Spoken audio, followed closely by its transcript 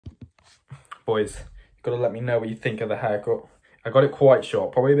boys, you've got to let me know what you think of the haircut. I got it quite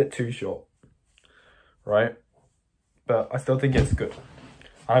short, probably a bit too short, right? But I still think it's good.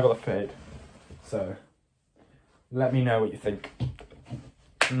 And I got the fade, so let me know what you think.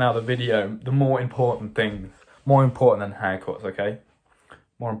 Now the video, the more important things, more important than haircuts, okay?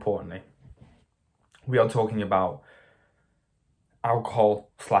 More importantly, we are talking about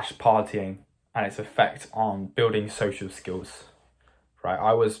alcohol/partying and its effect on building social skills, right?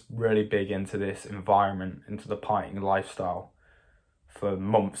 I was really big into this environment, into the partying lifestyle for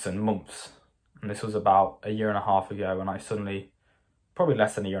months and months. And this was about a year and a half ago, and I suddenly, probably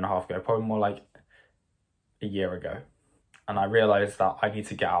less than a year and a half ago, probably more like a year ago. And I realized that I need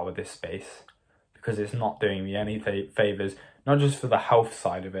to get out of this space because it's not doing me any favors, not just for the health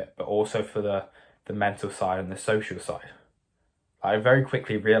side of it, but also for the mental side and the social side. I very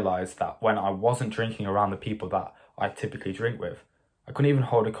quickly realized that when I wasn't drinking around the people that I typically drink with, I couldn't even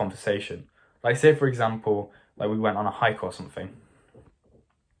hold a conversation. Like, say for example, like we went on a hike or something.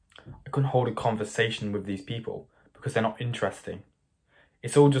 I couldn't hold a conversation with these people because they're not interesting.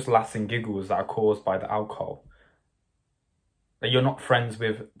 It's all just laughs and giggles that are caused by the alcohol. Like, you're not friends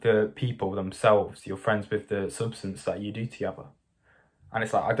with the people themselves, you're friends with the substance that you do together. And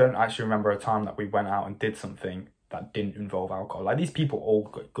it's like, I don't actually remember a time that we went out and did something that didn't involve alcohol. Like, these people are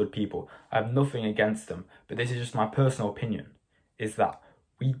all good people. I have nothing against them, but this is just my personal opinion, is that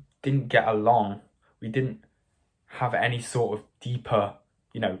we didn't get along. We didn't have any sort of deeper,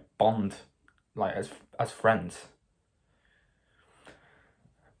 bond, like as friends.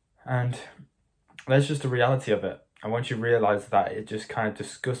 And that's just the reality of it. And once you realize that, it just kind of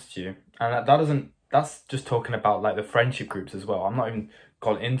disgusts you. And that's just talking about like the friendship groups as well. I'm not even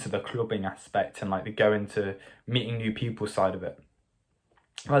got into the clubbing aspect and like the going to meeting new people side of it.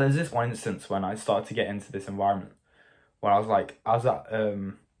 Well, there's this one instance when I started to get into this environment where I was at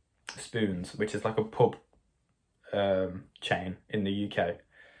Spoons, which is like a pub chain in the UK.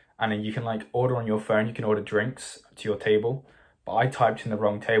 And then you can like order on your phone, you can order drinks to your table. But I typed in the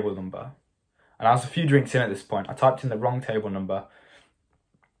wrong table number. And I was a few drinks in at this point. I typed in the wrong table number.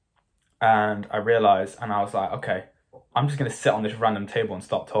 And I realised, and I was like, okay, I'm just going to sit on this random table and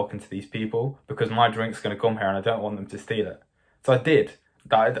start talking to these people because my drink's going to come here and I don't want them to steal it. So I did.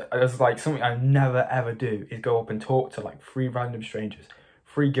 That was like something I never ever do, is go up and talk to like 3 random strangers,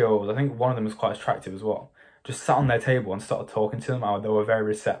 3 girls. I think one of them was quite attractive as well. Just sat on their table and started talking to them. They were very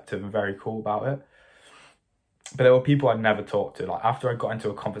receptive and very cool about it. But there were people I'd never talked to. Like, after I got into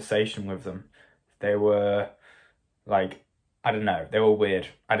a conversation with them, they were like, I don't know, they were weird.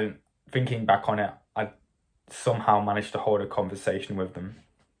 Thinking back on it, I somehow managed to hold a conversation with them.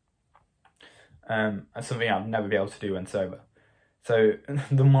 And something I'd never be able to do when sober. So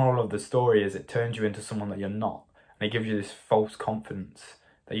the moral of the story is it turns you into someone that you're not. And it gives you this false confidence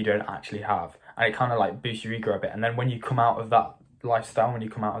that you don't actually have. And it kind of like boosts your ego a bit. And then when you come out of that lifestyle, when you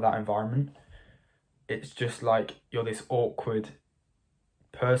come out of that environment, it's just like you're this awkward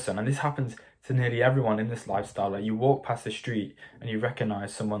person. And this happens to nearly everyone in this lifestyle. Like, you walk past the street and you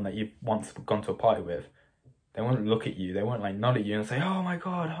recognise someone that you've once gone to a party with. They won't look at you. They won't like nod at you and say, "Oh my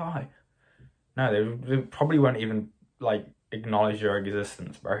God, hi." No, they probably won't even like acknowledge your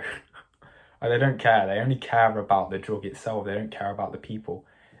existence, bro. Like, they don't care. They only care about the drug itself. They don't care about the people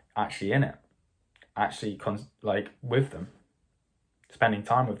actually in it, actually like with them, spending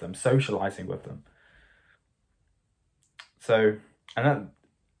time with them, socializing with them. So, and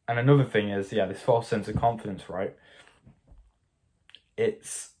another thing is, this false sense of confidence, right?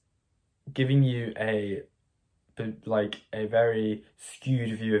 It's giving you a very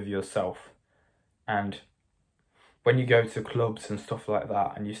skewed view of yourself. And when you go to clubs and stuff like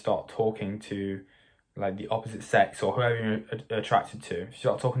that, and you start talking to like the opposite sex or whoever you're attracted to, if you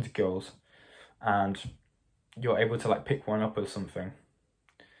start talking to girls and you're able to like pick one up or something,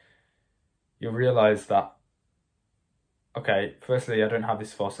 you'll realize that, okay, firstly, I don't have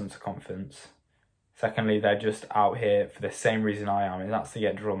this false sense of confidence. Secondly, they're just out here for the same reason I am, and that's to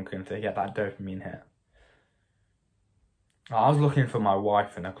get drunk and to get that dopamine hit. I was looking for my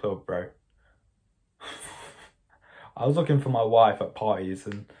wife in a club, bro. I was looking for my wife at parties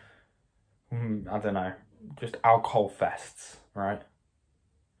and, I don't know, just alcohol fests, right?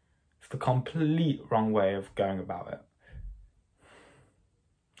 It's the complete wrong way of going about it.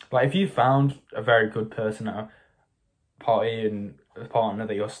 Like, if you found a very good person at a party and a partner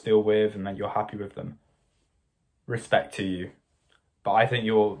that you're still with and that you're happy with them, respect to you. But I think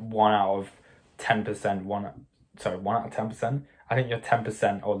you're 1 out of 10%, 1 out of 10%. I think you're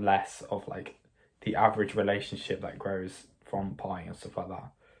 10% or less of like the average relationship that grows from partying and stuff like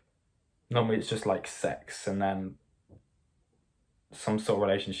that. Normally it's just like sex and then some sort of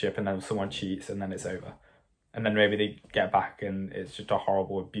relationship and then someone cheats and then it's over. And then maybe they get back and it's just a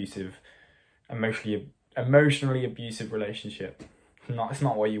horrible, abusive, emotionally abusive relationship. It's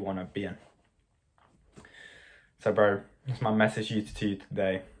not what you want to be in. So bro, that's my message to you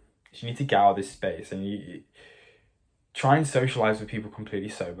today. You need to get out of this space and you try and socialise with people completely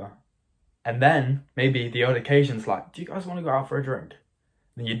sober. And then maybe the odd occasion's like, do you guys want to go out for a drink?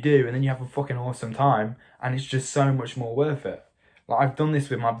 And you do, and then you have a fucking awesome time, and it's just so much more worth it. Like, I've done this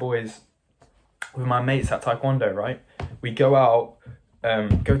with my boys, with my mates at Taekwondo, right? We go out,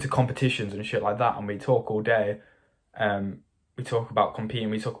 go to competitions and shit like that, and we talk all day. We talk about competing,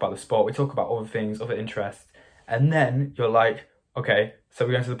 we talk about the sport, we talk about other things, other interests. And then you're like, okay, so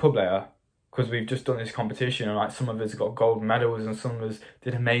we're going to the pub later, because we've just done this competition, and like some of us got gold medals and some of us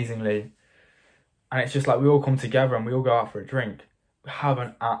did amazingly. And it's just like we all come together and we all go out for a drink. We have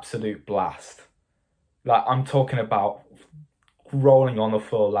an absolute blast. Like, I'm talking about rolling on the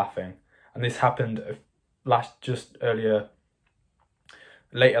floor laughing. And this happened later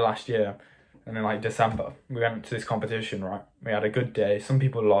last year, and in like December, we went to this competition, right? We had a good day. Some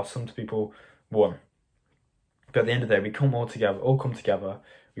people lost, some people won. But at the end of the day, we all come together,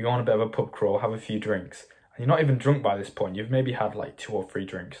 we go on a bit of a pub crawl, have a few drinks. And you're not even drunk by this point. You've maybe had like 2 or 3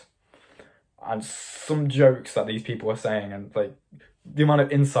 drinks. And some jokes that these people are saying, and like the amount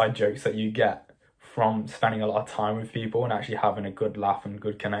of inside jokes that you get from spending a lot of time with people and actually having a good laugh and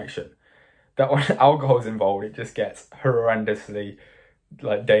good connection, that when alcohol's involved, it just gets horrendously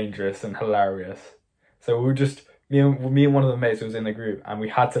like dangerous and hilarious. So me and one of the mates was in the group, and we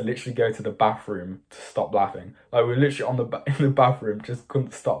had to literally go to the bathroom to stop laughing. Like, we were literally in the bathroom, just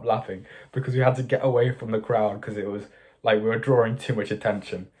couldn't stop laughing because we had to get away from the crowd because it was like we were drawing too much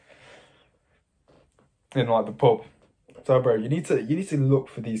attention in like the pub. So bro, you need to look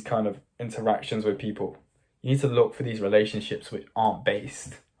for these kind of interactions with people. You need to look for these relationships which aren't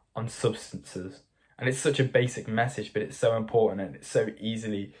based on substances. And it's such a basic message, but it's so important, and it's so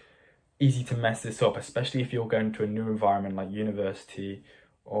easy to mess this up, especially if you're going to a new environment like university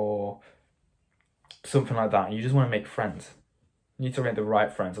or something like that, and you just want to make friends. You need to make the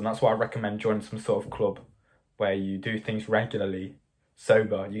right friends, and that's why I recommend joining some sort of club where you do things regularly,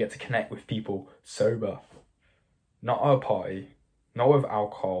 sober. You get to connect with people sober, not at a party, not with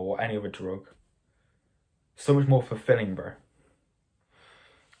alcohol or any other drug. So much more fulfilling, bro.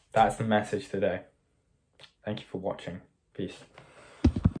 That's the message today. Thank you for watching. Peace.